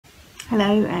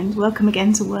Hello and welcome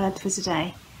again to Word for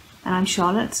Today. And I'm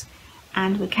Charlotte,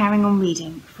 and we're carrying on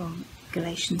reading from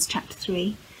Galatians chapter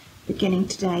 3, beginning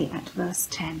today at verse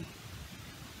 10.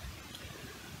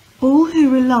 All who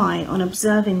rely on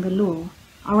observing the law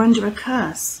are under a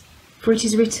curse, for it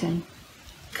is written,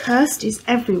 "Cursed is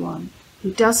everyone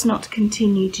who does not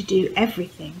continue to do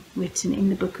everything written in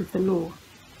the book of the law."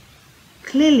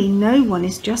 Clearly no one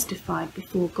is justified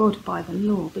before God by the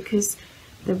law, because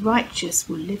the righteous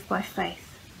will live by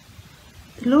faith.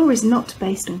 The law is not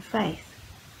based on faith.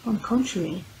 On the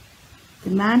contrary, the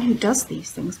man who does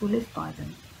these things will live by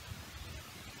them.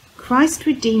 Christ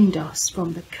redeemed us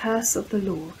from the curse of the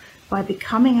law by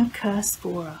becoming a curse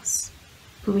for us.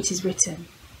 For it is written,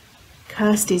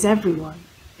 "Cursed is everyone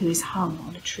who is hung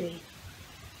on a tree."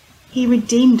 He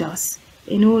redeemed us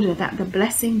in order that the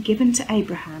blessing given to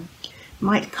Abraham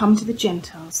might come to the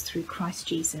Gentiles through Christ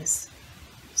Jesus,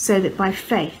 so that by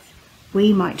faith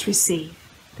we might receive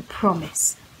the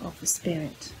promise of the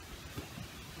Spirit.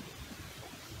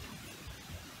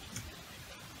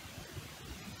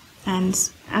 And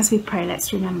as we pray,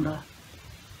 let's remember,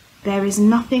 there is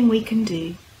nothing we can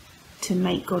do to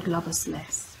make God love us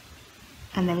less,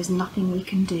 and there is nothing we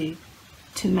can do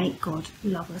to make God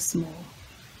love us more.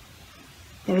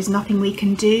 There is nothing we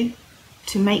can do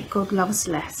to make God love us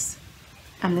less,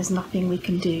 and there's nothing we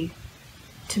can do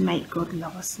to make God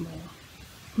love us more.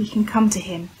 We can come to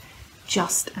him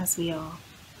just as we are.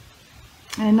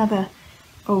 And another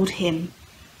old hymn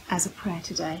as a prayer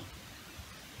today.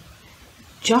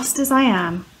 Just as I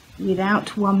am,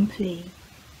 without one plea,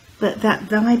 but that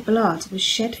thy blood was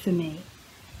shed for me,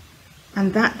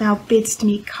 and that thou bidst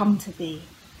me come to thee,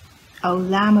 O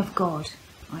Lamb of God,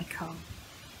 I come.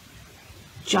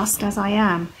 Just as I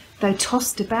am, though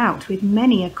tossed about with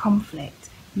many a conflict,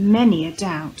 many a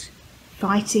doubt,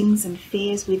 fightings and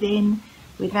fears within,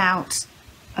 without,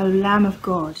 O Lamb of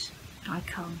God, I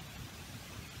come.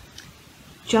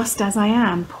 Just as I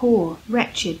am, poor,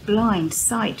 wretched, blind,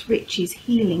 sight, riches,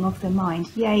 healing of the mind,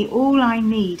 yea, all I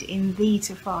need in thee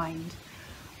to find,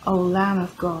 O Lamb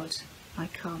of God, I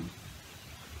come.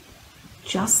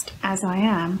 Just as I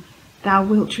am, thou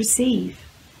wilt receive,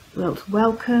 wilt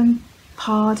welcome,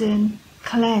 pardon,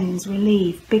 cleanse,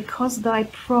 relieve, because thy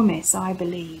promise I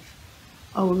believe,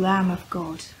 O Lamb of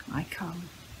God, I come.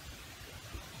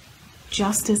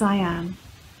 Just as I am,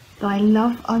 thy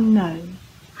love unknown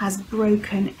has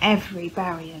broken every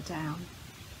barrier down.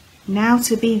 Now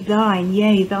to be thine,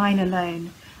 yea, thine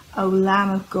alone, O Lamb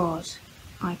of God,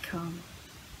 I come.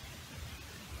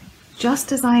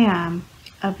 Just as I am,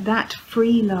 of that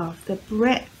free love, the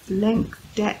breadth, length,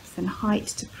 depth, and height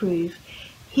to prove,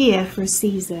 here for a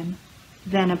season,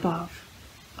 then above,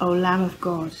 O Lamb of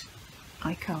God,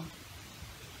 I come.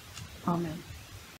 Amen.